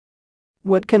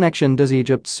What connection does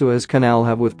Egypt's Suez Canal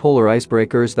have with polar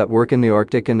icebreakers that work in the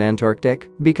Arctic and Antarctic?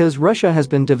 Because Russia has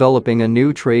been developing a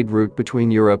new trade route between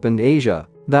Europe and Asia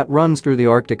that runs through the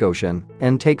Arctic Ocean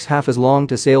and takes half as long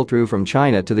to sail through from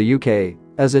China to the UK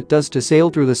as it does to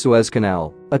sail through the Suez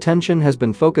Canal. Attention has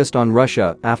been focused on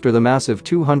Russia after the massive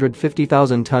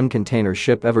 250,000-ton container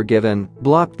ship Ever Given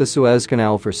blocked the Suez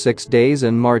Canal for 6 days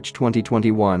in March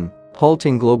 2021.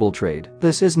 Halting global trade.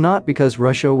 This is not because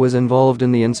Russia was involved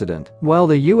in the incident. While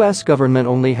the US government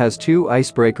only has 2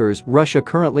 icebreakers, Russia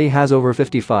currently has over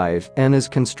 55 and is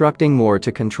constructing more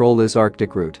to control this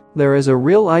Arctic route. There is a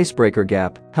real icebreaker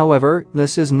gap. However,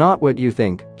 this is not what you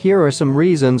think. Here are some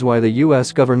reasons why the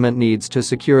US government needs to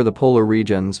secure the polar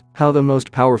regions, how the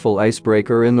most powerful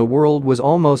icebreaker in the world was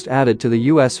almost added to the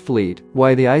US fleet,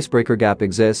 why the icebreaker gap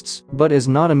exists but is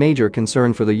not a major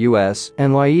concern for the US,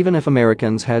 and why even if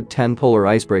Americans had 10 polar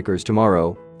icebreakers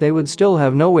tomorrow, they would still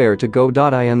have nowhere to go.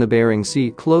 In the Bering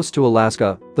Sea close to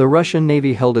Alaska, the Russian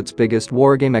Navy held its biggest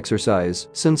wargame exercise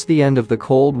since the end of the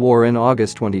Cold War in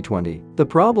August 2020. The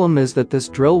problem is that this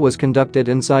drill was conducted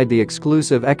inside the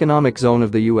exclusive economic zone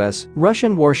of the US.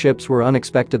 Russian warships were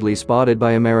unexpectedly spotted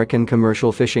by American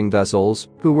commercial fishing vessels,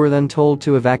 who were then told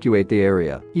to evacuate the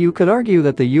area. You could argue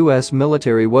that the US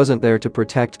military wasn't there to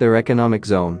protect their economic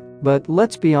zone. But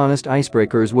let's be honest,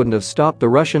 icebreakers wouldn't have stopped the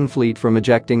Russian fleet from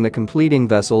ejecting the completing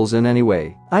vessels in any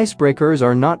way. Icebreakers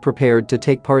are not prepared to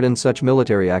take part in such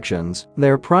military actions.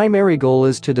 Their primary goal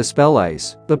is to dispel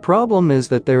ice. The problem is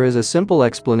that there is a simple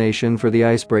explanation for the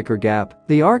icebreaker gap.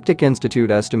 The Arctic Institute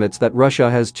estimates that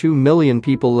Russia has 2 million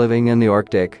people living in the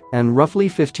Arctic and roughly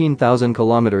 15,000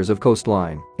 kilometers of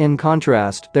coastline. In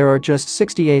contrast, there are just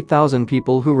 68,000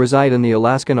 people who reside in the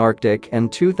Alaskan Arctic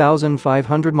and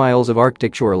 2,500 miles of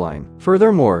Arctic shoreline.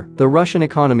 Furthermore, the Russian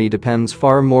economy depends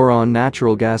far more on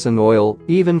natural gas and oil,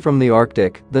 even from the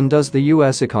Arctic, than does the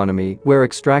US economy, where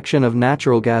extraction of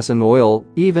natural gas and oil,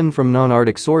 even from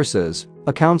non-Arctic sources,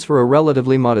 accounts for a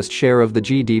relatively modest share of the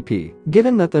GDP.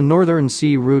 Given that the Northern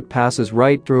Sea route passes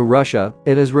right through Russia,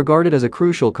 it is regarded as a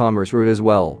crucial commerce route as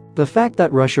well. The fact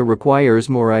that Russia requires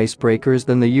more icebreakers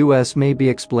than the US may be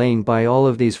explained by all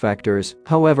of these factors.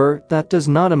 However, that does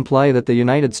not imply that the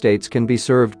United States can be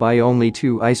served by only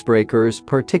 2 icebreakers,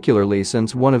 particularly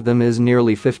since one of them is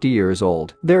nearly 50 years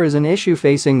old. There is an issue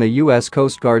facing the US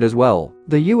Coast Guard as well.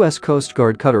 The US Coast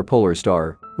Guard cutter Polar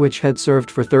Star, which had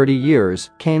served for 30 years,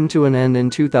 came to an end in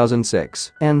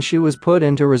 2006, and she was put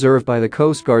into reserve by the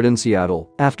Coast Guard in Seattle.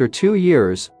 After 2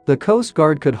 years, the Coast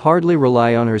Guard could hardly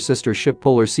rely on her sister ship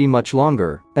Polar Sea much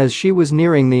longer, as she was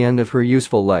nearing the end of her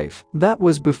useful life. That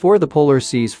was before the Polar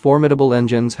Sea's formidable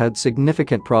engines had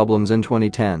significant problems in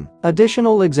 2010.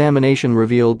 Additional examination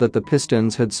revealed that the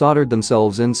pistons had soldered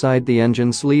themselves inside the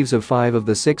engine sleeves of 5 of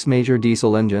the 6 major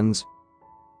diesel engines.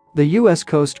 The US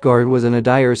Coast Guard was in a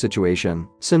dire situation,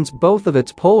 since both of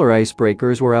its polar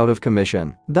icebreakers were out of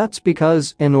commission. That's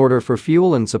because, in order for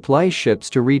fuel and supply ships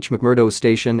to reach McMurdo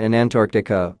Station in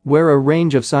Antarctica, where a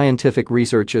range of scientific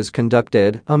research is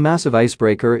conducted, a massive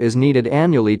icebreaker is needed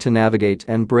annually to navigate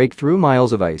and break through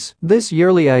miles of ice. This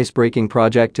yearly icebreaking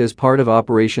project is part of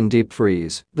Operation Deep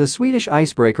Freeze. The Swedish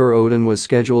icebreaker Odin was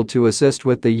scheduled to assist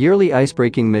with the yearly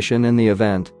icebreaking mission in the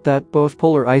event that both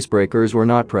polar icebreakers were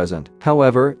not present.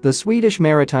 However, the Swedish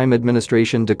Maritime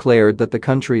Administration declared that the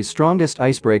country's strongest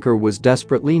icebreaker was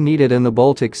desperately needed in the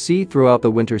Baltic Sea throughout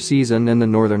the winter season in the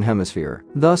Northern Hemisphere.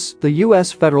 Thus, the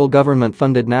US federal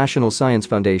government-funded National Science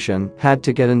Foundation had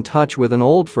to get in touch with an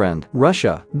old friend,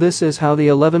 Russia. This is how the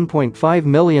 $11.5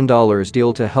 million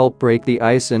deal to help break the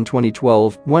ice in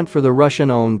 2012 went for the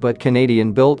Russian-owned but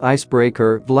Canadian-built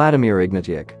icebreaker Vladimir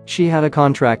Ignatiuk. She had a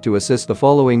contract to assist the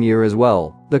following year as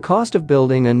well. The cost of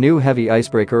building a new heavy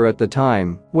icebreaker at the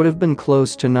time would have been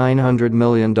close to $900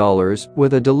 million,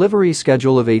 with a delivery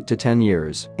schedule of 8 to 10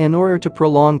 years. In order to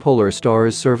prolong Polar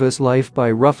Star's service life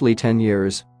by roughly 10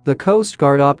 years, the Coast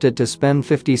Guard opted to spend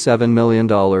 $57 million,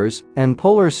 and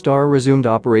Polar Star resumed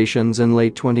operations in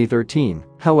late 2013.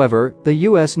 However, the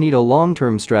US need a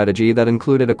long-term strategy that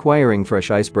included acquiring fresh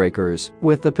icebreakers.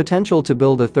 With the potential to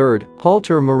build a third,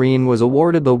 Halter Marine was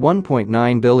awarded the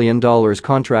 $1.9 billion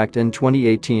contract in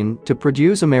 2018 to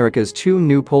produce America's 2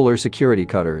 new polar security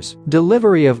cutters.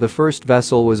 Delivery of the first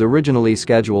vessel was originally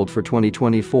scheduled for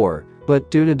 2024, but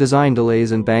due to design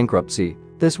delays and bankruptcy,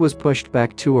 this was pushed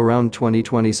back to around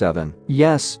 2027.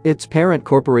 Yes, its parent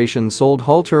corporation sold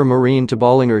Halter Marine to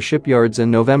Bollinger Shipyards in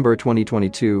November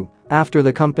 2022, after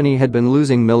the company had been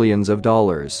losing millions of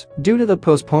dollars. Due to the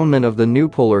postponement of the new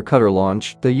polar cutter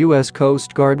launch, the US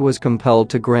Coast Guard was compelled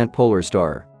to grant Polar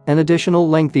Star an additional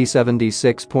lengthy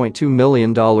 $76.2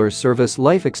 million service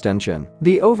life extension.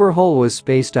 The overhaul was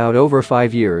spaced out over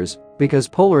 5 years, because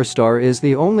Polar Star is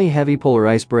the only heavy polar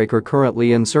icebreaker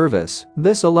currently in service.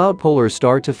 This allowed Polar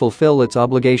Star to fulfill its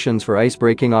obligations for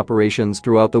icebreaking operations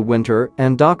throughout the winter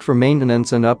and dock for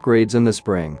maintenance and upgrades in the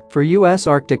spring. For U.S.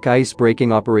 Arctic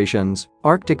icebreaking operations,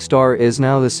 Arctic Star is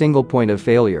now the single point of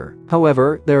failure.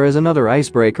 However, there is another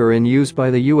icebreaker in use by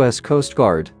the U.S. Coast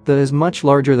Guard that is much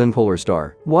larger than Polar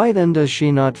Star. Why then does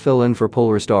she not fill in for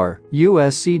Polar Star?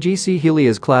 USCGC Healy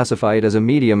is classified as a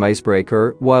medium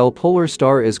icebreaker, while Polar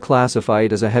Star is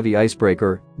classified as a heavy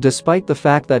icebreaker, despite the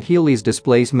fact that Healy's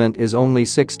displacement is only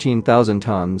 16,000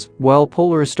 tons, while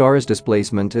Polar Star's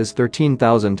displacement is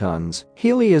 13,000 tons.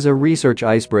 Healy is a research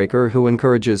icebreaker who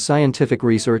encourages scientific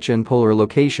research in polar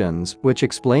locations, which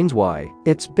explains why.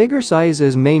 Its bigger size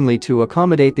is mainly to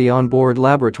accommodate the onboard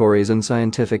laboratories and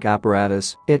scientific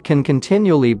apparatus. It can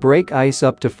continually break ice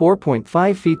up to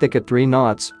 4.5 feet thick at 3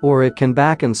 knots, or it can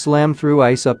back and slam through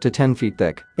ice up to 10 feet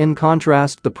thick. In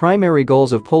contrast, the primary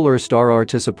goals of Polar Star are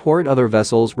to support other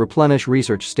vessels, replenish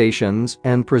research stations,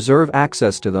 and preserve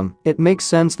access to them. It makes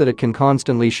sense that it can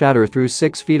constantly shatter through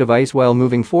 6 feet of ice while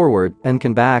moving forward, and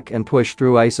can back and push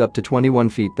through ice up to 21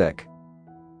 feet thick.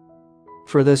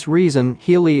 For this reason,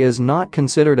 Healy is not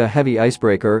considered a heavy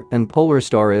icebreaker, and Polar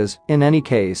Star is. In any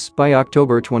case, by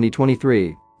October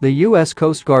 2023, the U.S.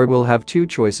 Coast Guard will have 2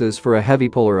 choices for a heavy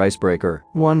polar icebreaker.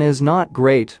 One is not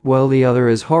great, while the other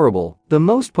is horrible. The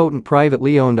most potent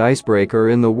privately owned icebreaker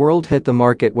in the world hit the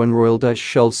market when Royal Dutch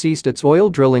Shell ceased its oil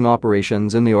drilling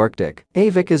operations in the Arctic.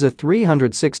 AVIC is a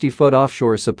 360-foot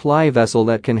offshore supply vessel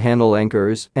that can handle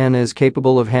anchors and is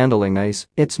capable of handling ice.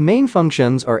 Its main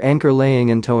functions are anchor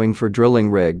laying and towing for drilling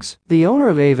rigs. The owner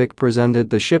of AVIC presented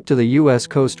the ship to the U.S.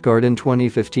 Coast Guard in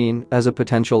 2015 as a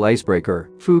potential icebreaker.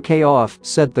 Fu Kaof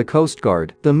said the Coast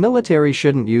Guard, "The military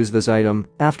shouldn't use this item."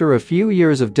 After a few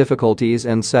years of difficulties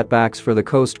and setbacks for the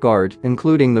Coast Guard,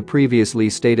 including the previously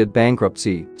stated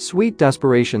bankruptcy, sweet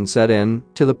desperation set in,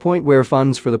 to the point where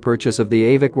funds for the purchase of the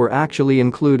AVIC were actually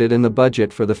included in the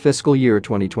budget for the fiscal year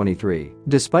 2023.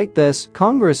 Despite this,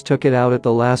 Congress took it out at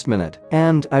the last minute,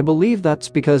 and I believe that's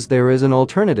because there is an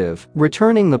alternative: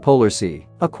 returning the Polar Sea.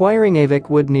 Acquiring AVIC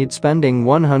would need spending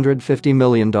 $150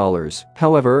 million.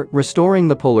 However, restoring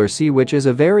the Polar Sea, which is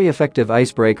a very effective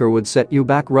icebreaker, would set you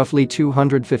back roughly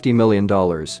 $250 million.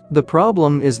 The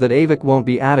problem is that AVIC won't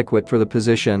be adequate for the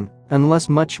position unless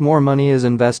much more money is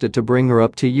invested to bring her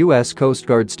up to U.S. Coast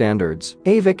Guard standards.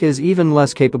 AVIC is even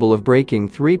less capable of breaking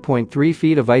 3.3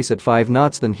 feet of ice at 5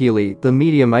 knots than Healy, the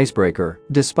medium icebreaker.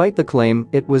 Despite the claim,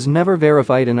 it was never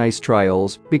verified in ice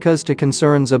trials because to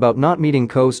concerns about not meeting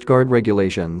Coast Guard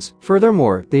regulations.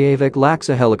 Furthermore, the AVIC lacks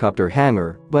a helicopter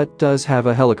hangar, but does have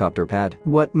a helicopter pad.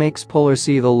 What makes Polar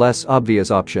Sea the less obvious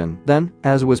option, then?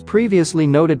 As was previously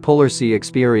noted, Polar Sea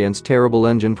experienced terrible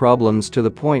engine problems to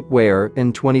the point where,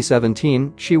 in 2017,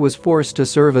 she was forced to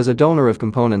serve as a donor of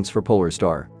components for Polar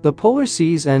Star. The Polar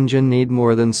Sea's engine need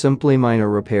more than simply minor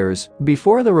repairs.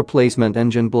 Before the replacement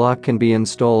engine block can be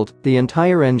installed, the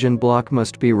entire engine block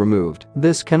must be removed.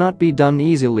 This cannot be done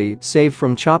easily, save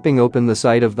from chopping open the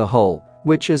side of the hull,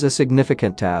 which is a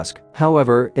significant task.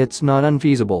 However, it's not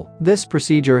unfeasible. This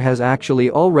procedure has actually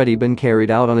already been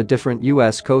carried out on a different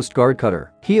U.S. Coast Guard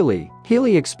cutter, Healy.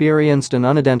 Healy experienced an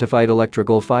unidentified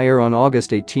electrical fire on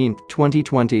August 18,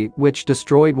 2020, which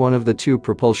destroyed one of the 2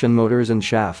 propulsion motors and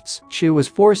shafts. She was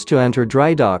forced to enter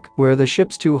dry dock, where the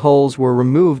ship's 2 hulls were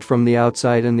removed from the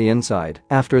outside and the inside.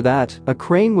 After that, a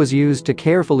crane was used to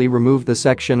carefully remove the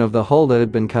section of the hull that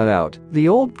had been cut out. The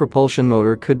old propulsion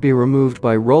motor could be removed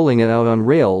by rolling it out on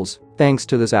rails. Thanks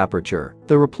to this aperture,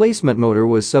 the replacement motor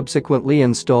was subsequently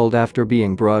installed after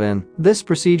being brought in. This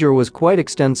procedure was quite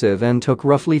extensive and took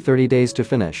roughly 30 days to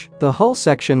finish. The hull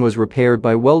section was repaired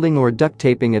by welding or duct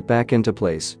taping it back into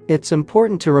place. It's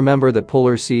important to remember that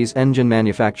Polar Sea's engine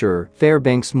manufacturer,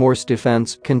 Fairbanks Morse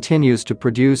Defense, continues to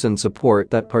produce and support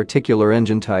that particular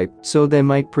engine type, so they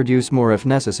might produce more if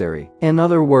necessary. In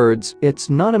other words,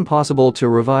 it's not impossible to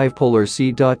revive Polar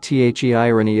Sea. The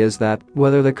irony is that,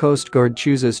 whether the Coast Guard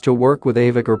chooses to work with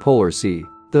AVIC or Polar Sea,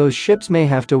 those ships may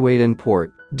have to wait in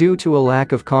port due to a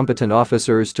lack of competent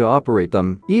officers to operate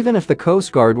them. Even if the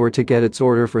Coast Guard were to get its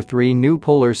order for 3 new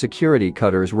polar security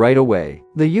cutters right away,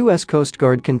 the U.S. Coast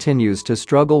Guard continues to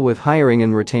struggle with hiring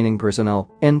and retaining personnel.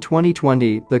 In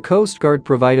 2020, the Coast Guard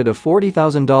provided a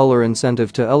 $40,000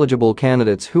 incentive to eligible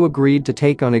candidates who agreed to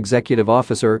take on executive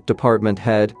officer, department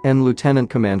head, and lieutenant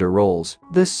commander roles.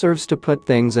 This serves to put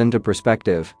things into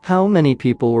perspective. How many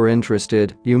people were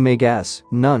interested? You may guess.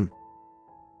 None.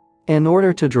 In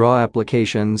order to draw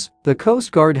applications, the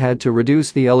Coast Guard had to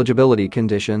reduce the eligibility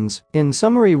conditions. In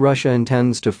summary, Russia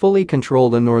intends to fully control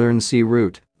the Northern Sea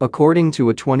route, according to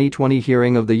a 2020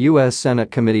 hearing of the U.S.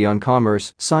 Senate Committee on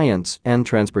Commerce, Science, and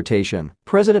Transportation.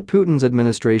 President Putin's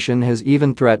administration has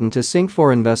even threatened to sink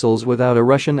foreign vessels without a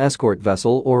Russian escort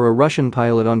vessel or a Russian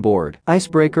pilot on board.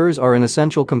 Icebreakers are an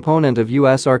essential component of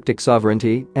U.S. Arctic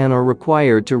sovereignty and are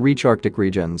required to reach Arctic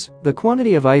regions. The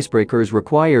quantity of icebreakers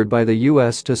required by the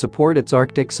U.S. to support its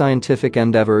Arctic scientific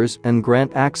endeavors and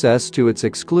grant access to its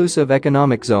exclusive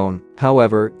economic zone,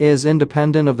 however, is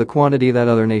independent of the quantity that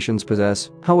other nations possess.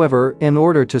 However, in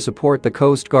order to support the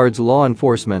Coast Guard's law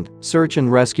enforcement, search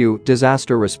and rescue,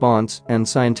 disaster response, and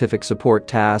scientific support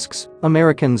tasks,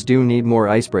 Americans do need more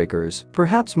icebreakers.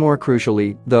 Perhaps more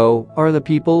crucially, though, are the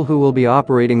people who will be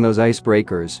operating those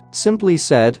icebreakers. Simply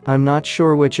said, I'm not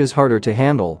sure which is harder to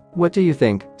handle. What do you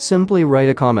think? Simply write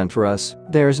a comment for us.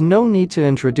 There's no need to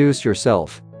introduce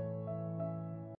yourself.